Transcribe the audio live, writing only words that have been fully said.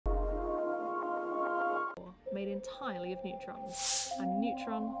made entirely of neutrons, a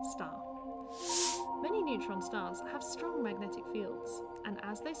neutron star. Many neutron stars have strong magnetic fields, and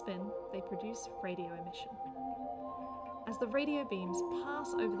as they spin, they produce radio emission. As the radio beams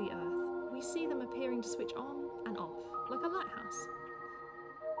pass over the Earth, we see them appearing to switch on and off, like a lighthouse.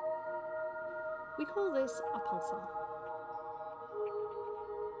 We call this a pulsar.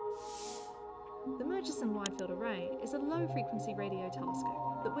 The Murchison Wide Field Array is a low-frequency radio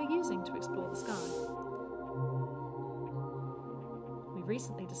telescope that we're using to explore the sky. We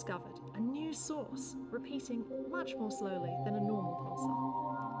recently discovered a new source, repeating much more slowly than a normal pulsar.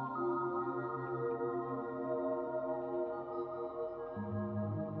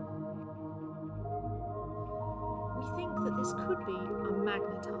 We think that this could be a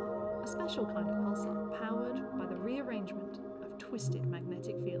magnetar, a special kind of pulsar powered by the rearrangement of twisted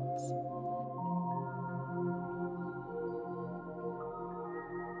magnetic fields.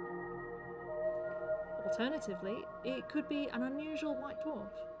 Alternatively, it could be an unusual white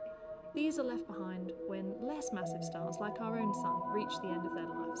dwarf. These are left behind when less massive stars like our own Sun reach the end of their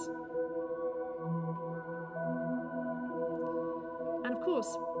lives. And of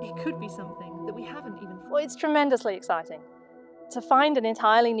course, it could be something that we haven't even thought. Well, it's tremendously exciting. To find an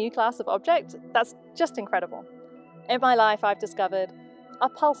entirely new class of object, that's just incredible. In my life, I've discovered a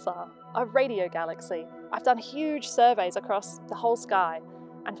pulsar, a radio galaxy. I've done huge surveys across the whole sky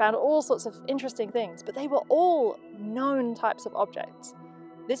and found all sorts of interesting things, but they were all known types of objects.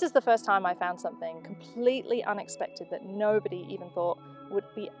 This is the first time I found something completely unexpected that nobody even thought would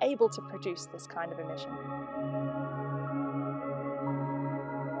be able to produce this kind of emission.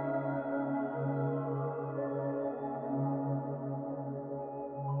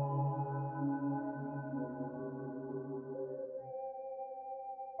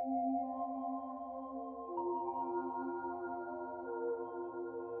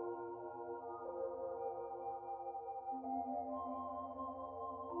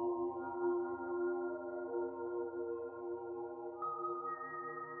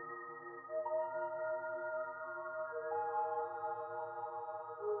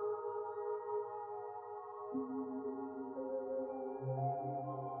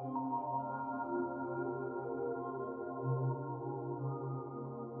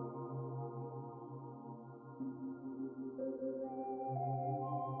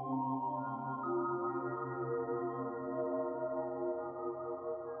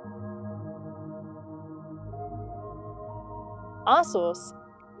 Our source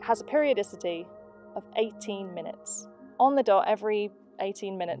has a periodicity of 18 minutes. On the dot, every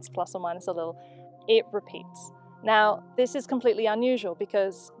 18 minutes, plus or minus a little, it repeats. Now, this is completely unusual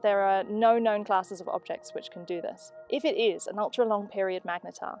because there are no known classes of objects which can do this. If it is an ultra-long period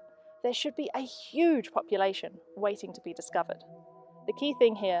magnetar, there should be a huge population waiting to be discovered. The key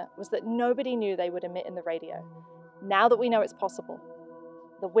thing here was that nobody knew they would emit in the radio. Now that we know it's possible,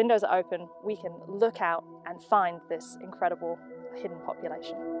 the windows are open, we can look out and find this incredible hidden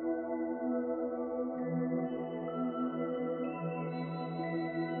population.